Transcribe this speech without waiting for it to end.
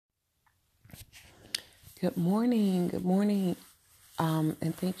Good morning. Good morning.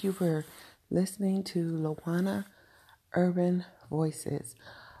 And thank you for listening to Lawana Urban Voices.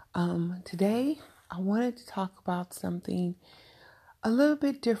 Today, I wanted to talk about something a little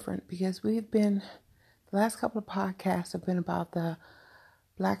bit different because the last couple of podcasts have been about the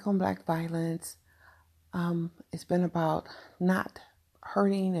Black on Black violence. It's been about not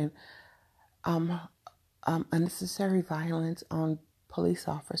hurting and unnecessary violence on police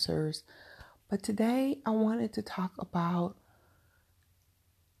officers. But today, I wanted to talk about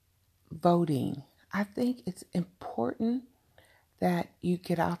voting. I think it's important that you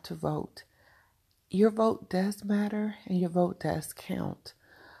get out to vote. Your vote does matter and your vote does count.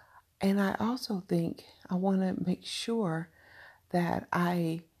 And I also think I want to make sure that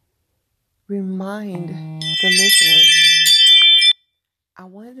I remind the listeners. I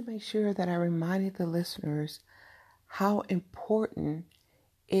wanted to make sure that I reminded the listeners how important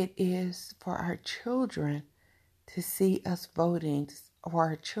it is for our children to see us voting, for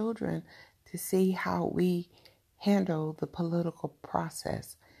our children to see how we handle the political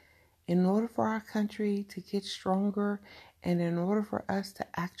process. In order for our country to get stronger and in order for us to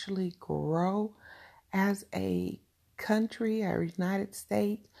actually grow as a country, our United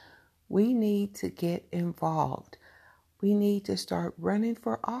States, we need to get involved. We need to start running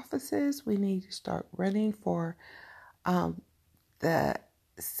for offices. We need to start running for the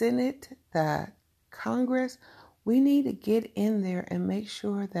Senate, the Congress. We need to get in there and make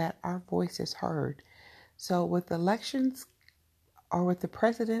sure that our voice is heard. So with elections or with the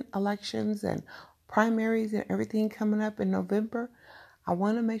president elections and primaries and everything coming up in November, I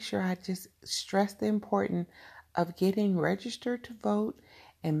want to make sure I just stress the importance of getting registered to vote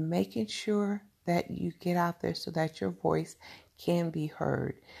and making sure that you get out there so that your voice can be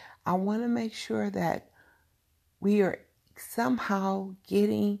heard. I want to make sure that we are somehow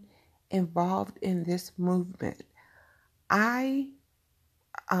getting involved in this movement. I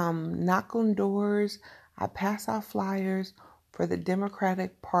knock on doors, I pass out flyers for the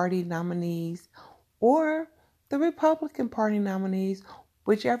Democratic Party nominees or the Republican Party nominees,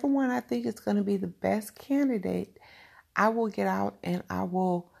 whichever one I think is going to be the best candidate. I will get out and I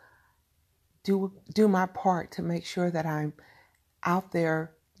will do my part to make sure that I'm out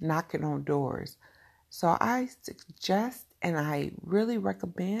there knocking on doors. So I suggest and I really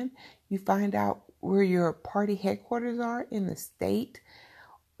recommend you find out where your party headquarters are in the state,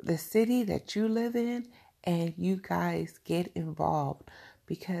 the city that you live in, and you guys get involved.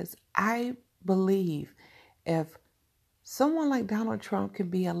 Because I believe if someone like Donald Trump can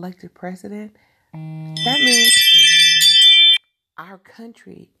be elected president, that means our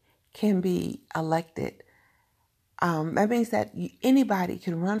country can be elected. That means that anybody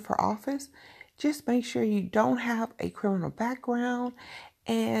can run for office. Just make sure you don't have a criminal background.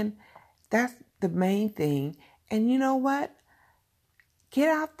 And that's the main thing. And you know what? Get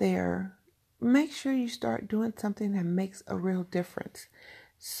out there. Make sure you start doing something that makes a real difference.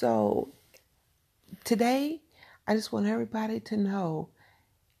 So today, I just want everybody to know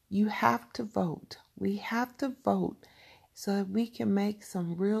you have to vote. We have to vote so that we can make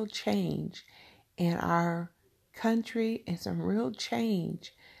some real change in our country and some real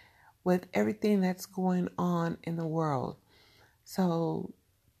change with everything that's going on in the world. So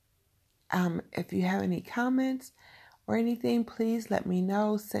if you have any comments or anything, please let me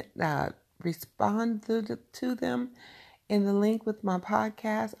know. Respond to them in the link with my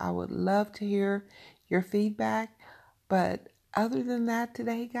podcast. I would love to hear your feedback. But other than that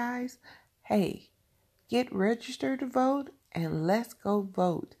today, guys, hey, get registered to vote and let's go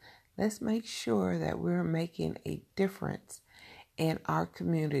vote. Let's make sure that we're making a difference in our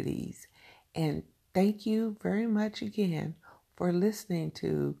communities. And thank you very much again for listening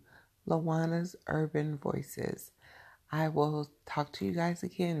to Lawana's Urban Voices. I will talk to you guys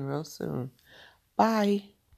again real soon. Bye.